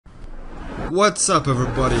What's up,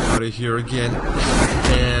 everybody? Out here again,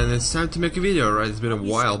 and it's time to make a video, right? It's been a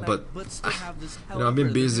while, but I've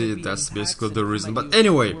been busy. That's basically the reason. But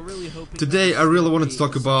anyway, today I really wanted to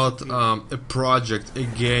talk about a project, a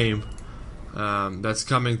game that's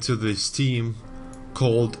coming to the Steam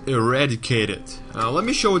called Eradicated. Let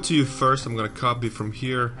me show it to you first. I'm gonna copy from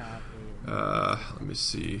here. Let me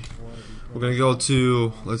see. We're gonna go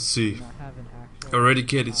to, let's see,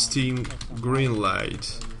 Eradicated Steam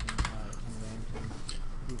Greenlight.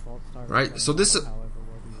 Right, so this is...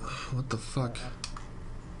 What the fuck?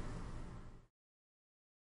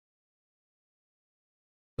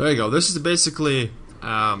 There you go. This is basically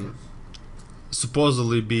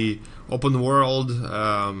supposedly be open world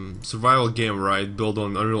survival game, right? Built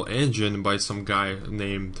on Unreal Engine by some guy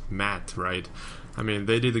named Matt, right? I mean,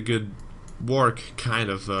 they did a good work, kind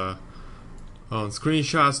of, on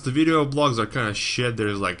screenshots. The video blogs are kind of shit.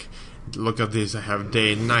 There's like, look at this, I have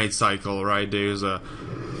day and night cycle, right? There's a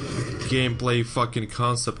gameplay fucking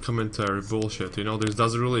concept commentary bullshit, you know. This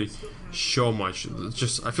doesn't really show much. It's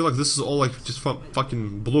just, I feel like this is all like just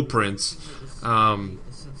fucking blueprints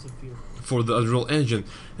for the Unreal Engine.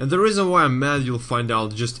 And the reason why I'm mad, you'll find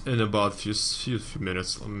out just in about few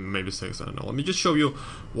minutes, maybe seconds, I don't know. Let me just show you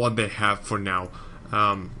what they have for now.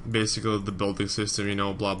 Basically the building system, you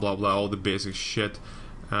know, blah blah blah, all the basic shit.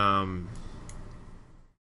 Come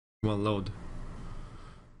on, load.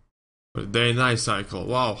 Day and night cycle.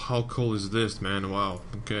 Wow, how cool is this, man? Wow.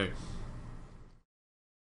 Okay.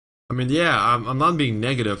 I mean, yeah, I'm not being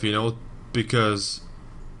negative, you know, because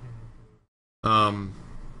I'm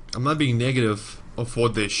not being negative of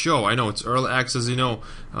what they show. I know it's early access, you know.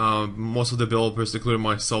 Most of the developers, including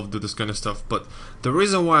myself, do this kind of stuff. But the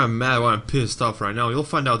reason why I'm mad, why I'm pissed off right now, you'll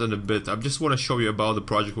find out in a bit. I just want to show you about the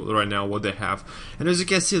project right now, what they have. And as you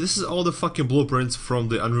can see, this is all the fucking blueprints from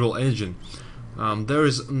the Unreal Engine. There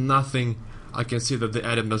is nothing I can see that they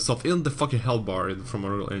added themselves in the fucking hell bar from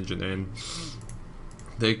Unreal Engine, and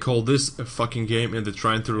they call this a fucking game, and they're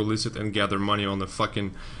trying to release it and gather money on the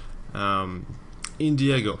fucking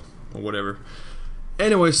Indiego or whatever.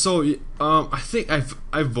 Anyway, so I think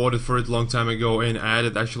I voted for it a long time ago, and I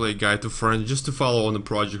added actually a guy to friend just to follow on the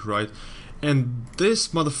project, right? And this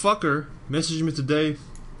motherfucker messaged me today.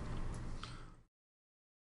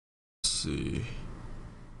 Let's see.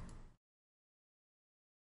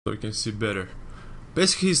 So you can see better.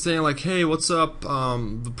 Basically, he's saying like, "Hey, what's up?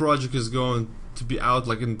 The project is going to be out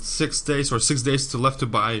like in 6 days, or 6 days to left to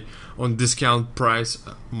buy on discount price.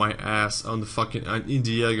 My ass on the fucking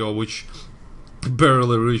Indiego, which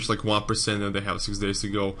barely reached like 1%, and they have 6 days to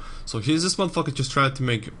go. So he's this motherfucker just trying to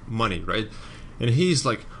make money, right? And he's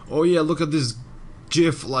like, "Oh yeah, look at this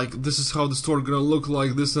GIF. Like, this is how the store gonna look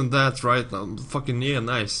like, this and that, right? Fucking yeah,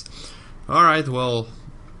 nice. All right, well,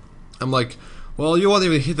 I'm like." Well, you won't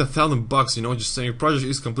even hit $1,000, you know, just saying your project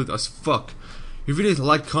is complete as fuck. If you really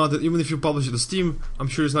like content, even if you publish it to Steam, I'm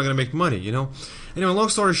sure it's not gonna make money, you know? Anyway, long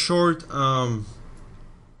story short, I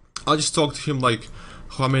just talked to him like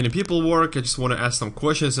how many people work. I just want to ask some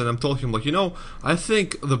questions, and I'm told him like, you know, I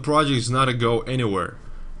think the project is not to go anywhere.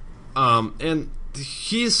 And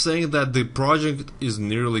he's saying that the project is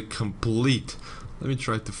nearly complete. Let me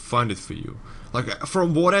try to find it for you. Like,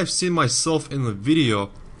 from what I've seen myself in the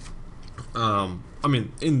video, I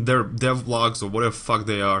mean, in their dev logs or whatever fuck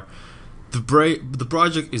they are, the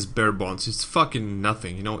project is bare bones. It's fucking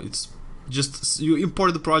nothing, you know. It's just, you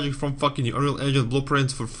imported the project from fucking Unreal Engine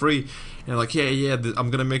blueprints for free, and like, yeah, I'm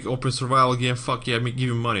gonna make open survival game. Fuck yeah, give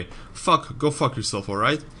you money. Fuck, go fuck yourself,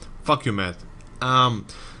 alright? Fuck you, Matt.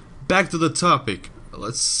 Back to the topic.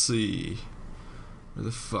 Let's see. Where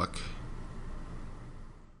the fuck?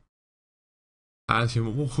 I asked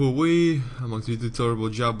him who we. I'm like, you did a terrible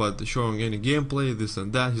job but showing any gameplay, this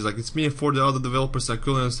and that. He's like, it's me and 4 the other developers. I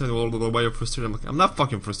couldn't understand why you're frustrated. I'm like, I'm not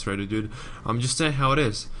fucking frustrated, dude. I'm just saying how it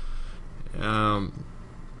is. Then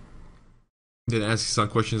ask some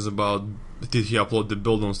questions about, did he upload the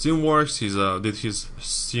build on Steamworks? Did his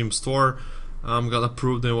Steam store got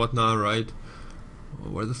approved and whatnot, right?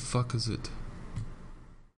 Where the fuck is it?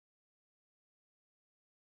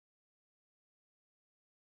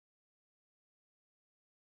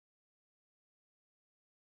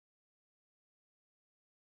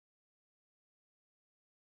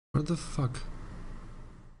 Where the fuck?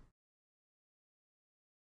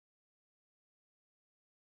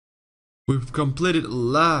 We've completed a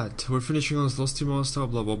lot. We're finishing on this last team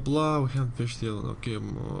stuff, blah blah blah. We haven't finished the other. Okay,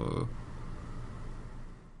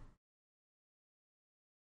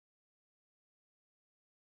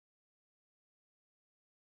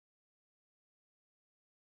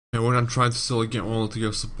 and we're not trying to sell a game only to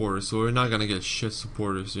get supporters, so we're not gonna get shit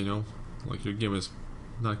supporters, you know? Like, your game is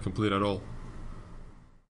not complete at all.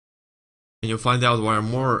 And you'll find out why I'm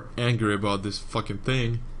more angry about this fucking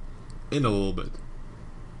thing in a little bit.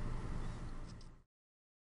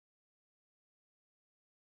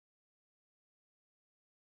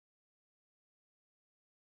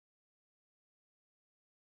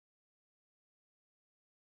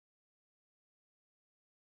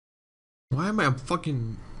 Why am I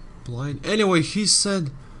fucking blind? Anyway, he said...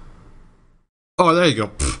 Oh, there you go.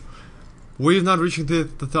 Pfft. We've not reaching the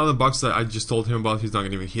 $1,000 that I just told him about. He's not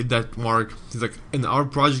gonna even hit that mark. He's like, and our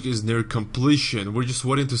project is near completion. We're just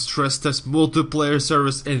waiting to stress test multiplayer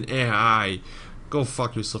service and AI. Go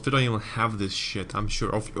fuck yourself. You don't even have this shit, I'm sure.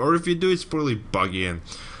 Or if you do, it's probably buggy and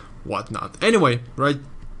whatnot. Anyway, right?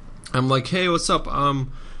 I'm like, hey, what's up?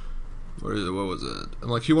 What was it? I'm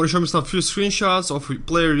like, you want to show me some few screenshots of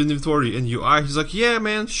player inventory and UI? He's like, yeah,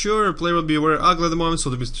 man, sure. Player will be very ugly at the moment, so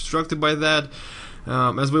don't be distracted by that.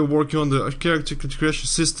 As we're working on the character configuration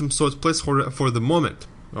system, so it's placed for the moment.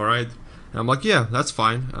 All right. And I'm like, yeah, that's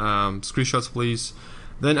fine. Screenshots, please.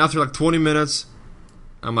 Then after like 20 minutes,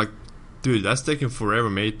 I'm like, dude, that's taking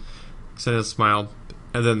forever, mate. Send a smile,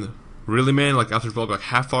 and then really, man, like after like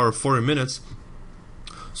half hour, 40 minutes.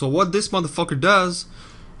 So what this motherfucker does?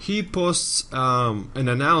 He posts an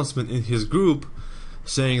announcement in his group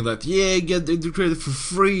saying that, yeah, get integrated for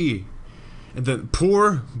free. And then,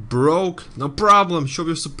 poor, broke, no problem, show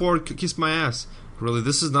your support, kiss my ass. Really,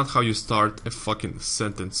 this is not how you start a fucking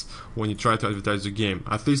sentence when you try to advertise your game.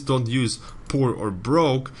 At least don't use poor or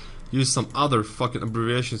broke, use some other fucking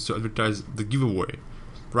abbreviations to advertise the giveaway.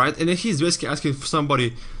 Right? And then he's basically asking for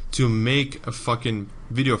somebody to make a fucking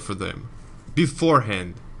video for them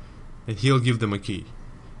beforehand. And he'll give them a key.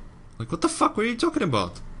 Like, what the fuck were you talking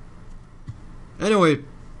about? Anyway,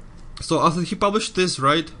 so after he published this,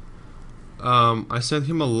 right? I sent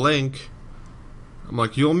him a link. I'm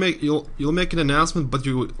like, you'll make an announcement, but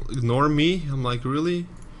you ignore me. I'm like, really?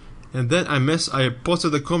 And then I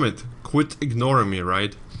posted a comment, quit ignoring me,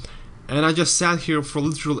 right? And I just sat here for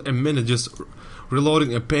literally a minute, just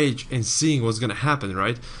reloading a page and seeing what's gonna happen,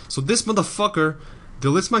 right? So this motherfucker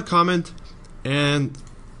deletes my comment and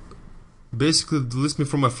basically deletes me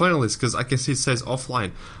from my friend list because I can see it says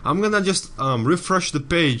offline. I'm gonna just refresh the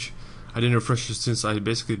page. I didn't refresh it since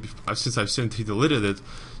I've seen he deleted it,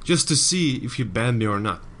 just to see if he banned me or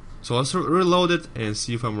not. So let's reload it and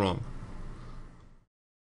see if I'm wrong.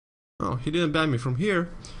 Oh, he didn't ban me from here,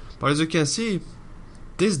 but as you can see,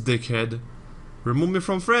 this dickhead removed me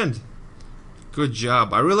from friend. Good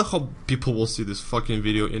job. I really hope people will see this fucking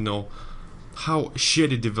video and know how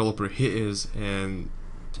shitty developer he is, and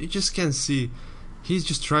you just can't see he's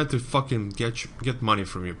just trying to fucking get money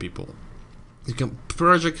from you people. The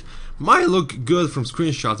project might look good from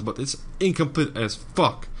screenshots, but it's incomplete as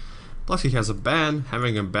fuck. Plus he has a ban.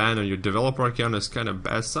 Having a ban on your developer account is kind of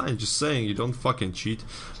bad sign. Just saying, you don't fucking cheat.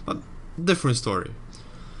 But different story.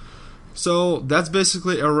 So that's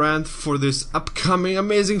basically a rant for this upcoming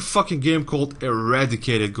amazing fucking game called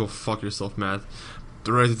Eradicated. Go fuck yourself, man.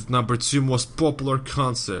 The Reddit #2 most popular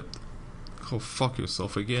concept. Go fuck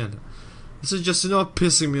yourself again. This is just,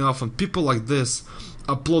 pissing me off, and people like this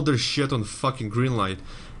upload their shit on fucking Greenlight,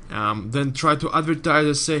 then try to advertise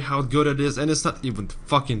and say how good it is, and it's not even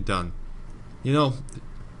fucking done.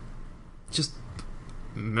 Just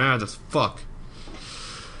mad as fuck.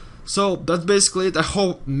 So that's basically it. I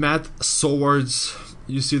hope, Matt Swords,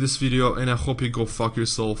 you see this video, and I hope you go fuck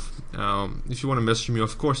yourself. If you want to message me,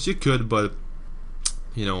 of course you could, but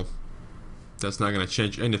that's not gonna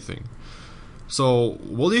change anything. So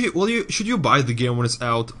should you buy the game when it's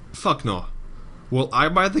out? Fuck no. Will I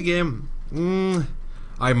buy the game?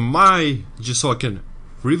 I might, just so I can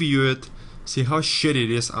review it, see how shitty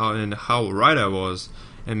it is and how right I was,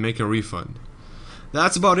 and make a refund.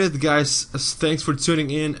 That's about it, guys. Thanks for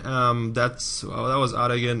tuning in. That was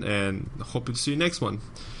out again, and hope to see you next one.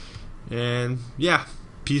 And yeah,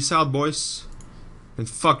 peace out, boys, and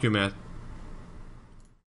fuck you, man.